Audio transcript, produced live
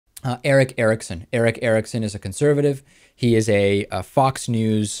Erick Erickson. Erick Erickson is a conservative. He is a Fox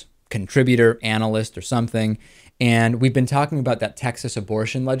News contributor, analyst, or something. And we've been talking about that Texas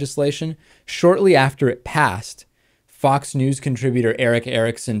abortion legislation. Shortly after it passed, Fox News contributor Erick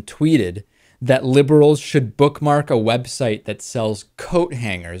Erickson tweeted that liberals should bookmark a website that sells coat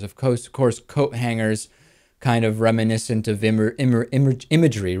hangers. Of course, coat hangers kind of reminiscent of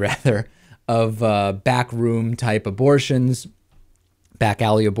imagery, rather, of backroom type abortions, back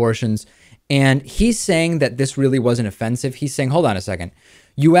alley abortions. And he's saying that this really wasn't offensive. He's saying, hold on a second.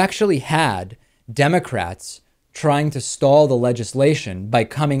 You actually had Democrats trying to stall the legislation by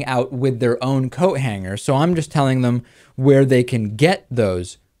coming out with their own coat hangers. So I'm just telling them where they can get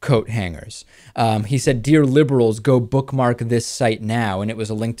those coat hangers. He said, "Dear liberals, go bookmark this site now." And it was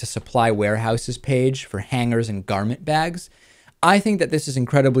a link to Supply Warehouse's page for hangers and garment bags. I think that this is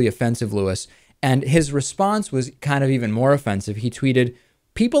incredibly offensive, Lewis. And his response was kind of even more offensive. He tweeted,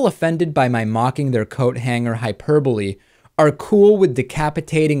 "People offended by my mocking their coat hanger hyperbole are cool with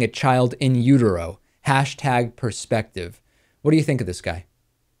decapitating a child in utero. Hashtag perspective." What do you think of this guy?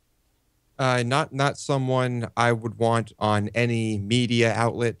 Not someone I would want on any media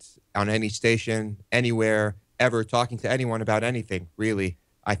outlet, on any station, anywhere, ever talking to anyone about anything, really,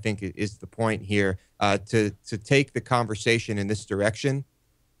 I think is the point here. To take the conversation in this direction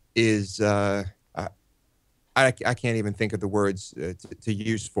is, I can't even think of the words to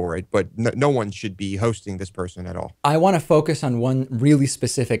use for it, but no one should be hosting this person at all. I want to focus on one really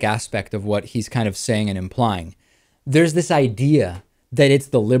specific aspect of what he's kind of saying and implying. There's this idea that it's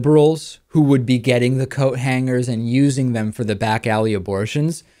the liberals who would be getting the coat hangers and using them for the back alley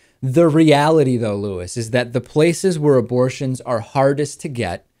abortions. The reality, though, Lewis, is that the places where abortions are hardest to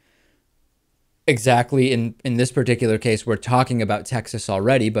get, exactly in this particular case, we're talking about Texas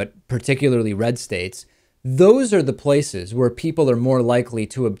already, but particularly red states, those are the places where people are more likely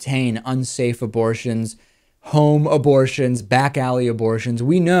to obtain unsafe abortions, home abortions, back alley abortions.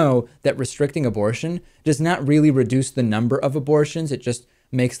 We know that restricting abortion does not really reduce the number of abortions. It just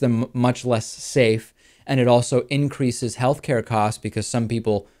makes them much less safe. And it also increases healthcare costs because some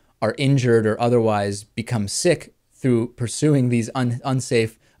people are injured or otherwise become sick through pursuing these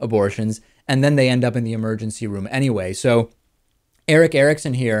unsafe abortions. And then they end up in the emergency room anyway. So Erick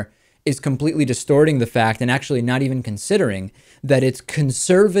Erickson here is completely distorting the fact and actually not even considering that it's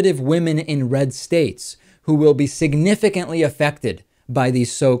conservative women in red states who will be significantly affected by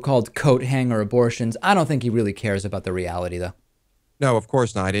these so-called coat hanger abortions. I don't think he really cares about the reality, though. No, of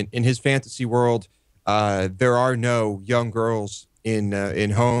course not. In his fantasy world, there are no young girls in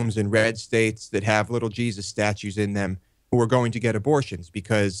homes in red states that have little Jesus statues in them who are going to get abortions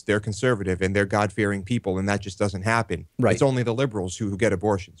because they're conservative and they're God-fearing people, and that just doesn't happen. Right. It's only the liberals who get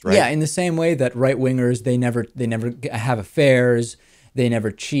abortions, right? Yeah, in the same way that right-wingers, they never have affairs, they never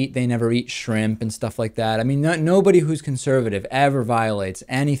cheat, they never eat shrimp and stuff like that. I mean, nobody who's conservative ever violates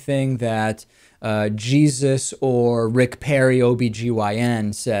anything that Jesus or Rick Perry,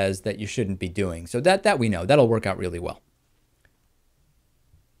 OBGYN, says that you shouldn't be doing. So that we know. That'll work out really well.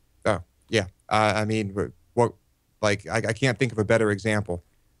 Oh, yeah. I mean, what? Like, I can't think of a better example.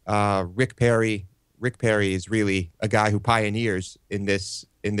 Rick Perry is really a guy who pioneers in this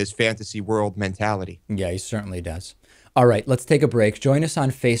fantasy world mentality. Yeah, he certainly does. All right, let's take a break. Join us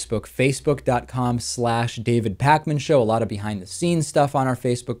on Facebook, facebook.com/David Pakman Show. A lot of behind the scenes stuff on our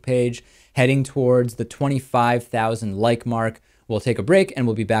Facebook page, heading towards the 25,000 like mark. We'll take a break and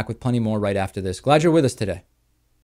we'll be back with plenty more right after this. Glad you're with us today.